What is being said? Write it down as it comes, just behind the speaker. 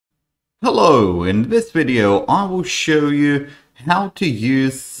Hello, in this video I will show you how to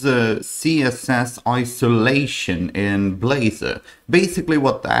use CSS isolation in Blazor. Basically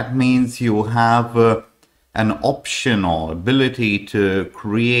what that means, you have an option or ability to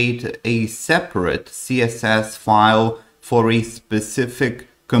create a separate CSS file for a specific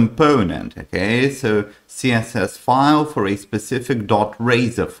component. Okay, so CSS file for a specific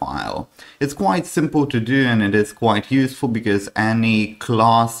 .razor file. It's quite simple to do, and it is quite useful because any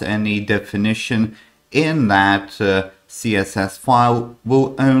class, any definition in that CSS file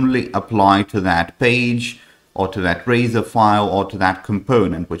will only apply to that page or to that razor file or to that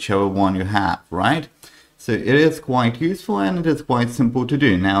component, whichever one you have, right? So it is quite useful and it is quite simple to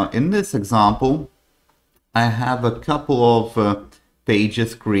do. Now in this example I have a couple of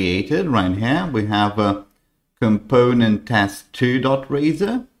pages created right here. We have a component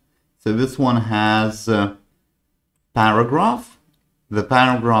test2.razor. So this one has a paragraph. The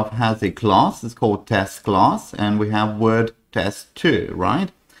paragraph has a class. It's called test class, and we have word test2,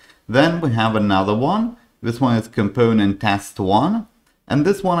 right? Then we have another one. This one is component test1, and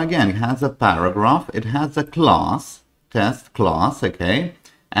this one again has a paragraph. It has a class, test class, okay,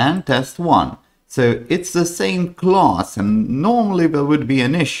 and test1. So it's the same class, and normally there would be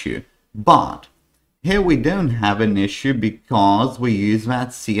an issue, but here we don't have an issue because we use that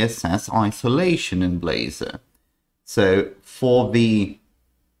CSS isolation in Blazor. So for the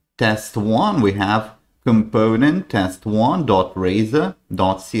test1 we have component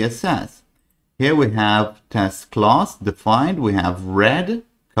test1.razor.css. Here we have test class defined, we have red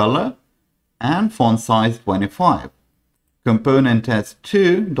color and font size 25. Component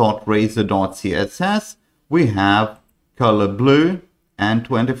test2.razor.css, we have color blue and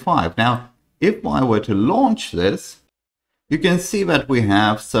 25. Now, if I were to launch this, you can see that we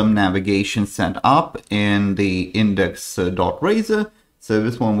have some navigation set up in the index.razor. So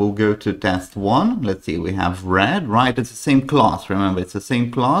this one will go to test1. Let's see, we have red, right? It's the same class. Remember, it's the same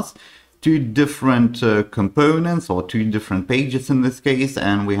class. Two different components, or two different pages in this case,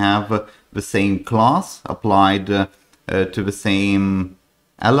 and we have the same class applied to the same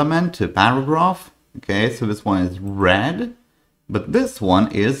element, to paragraph. Okay, so this one is red, but this one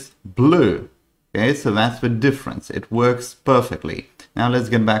is blue. Okay, so that's the difference. It works perfectly. Now let's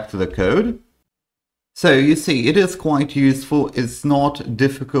get back to the code. So you see, it is quite useful. It's not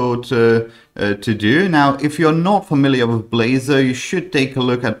difficult to do. Now, if you're not familiar with Blazor, you should take a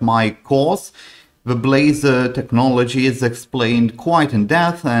look at my course. The Blazor technology is explained quite in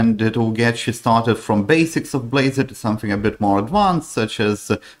depth, and it will get you started from basics of Blazor to something a bit more advanced, such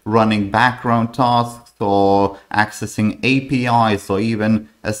as running background tasks or accessing APIs or even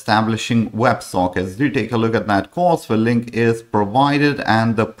establishing WebSockets. Do take a look at that course. The link is provided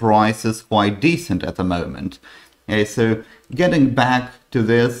and the price is quite decent at the moment. Okay, so getting back to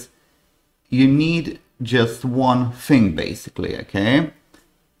this, you need just one thing basically, okay?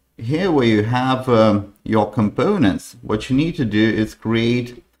 Here where you have your components, what you need to do is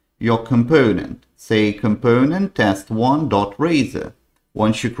create your component. Say component test1.razor.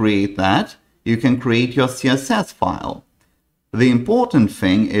 Once you create that, you can create your CSS file. The important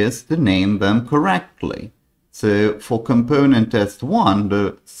thing is to name them correctly. So for component test1,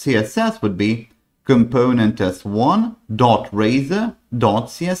 the CSS would be component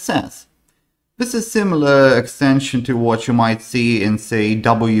test1.razor.css. This is similar extension to what you might see in, say,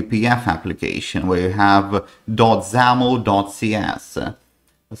 WPF application, where you have .xaml.cs,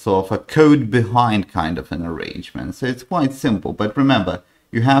 sort of a code behind kind of an arrangement. So it's quite simple, but remember,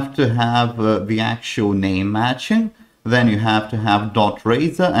 you have to have the actual name matching, then you have to have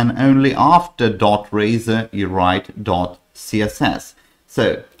 .razor, and only after .razor you write .css.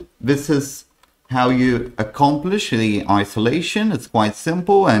 So this is how you accomplish the isolation. It's quite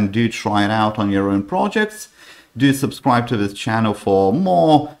simple, and do try it out on your own projects. Do subscribe to this channel for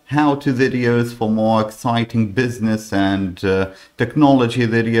more how-to videos, for more exciting business and technology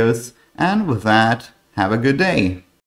videos. And with that, have a good day.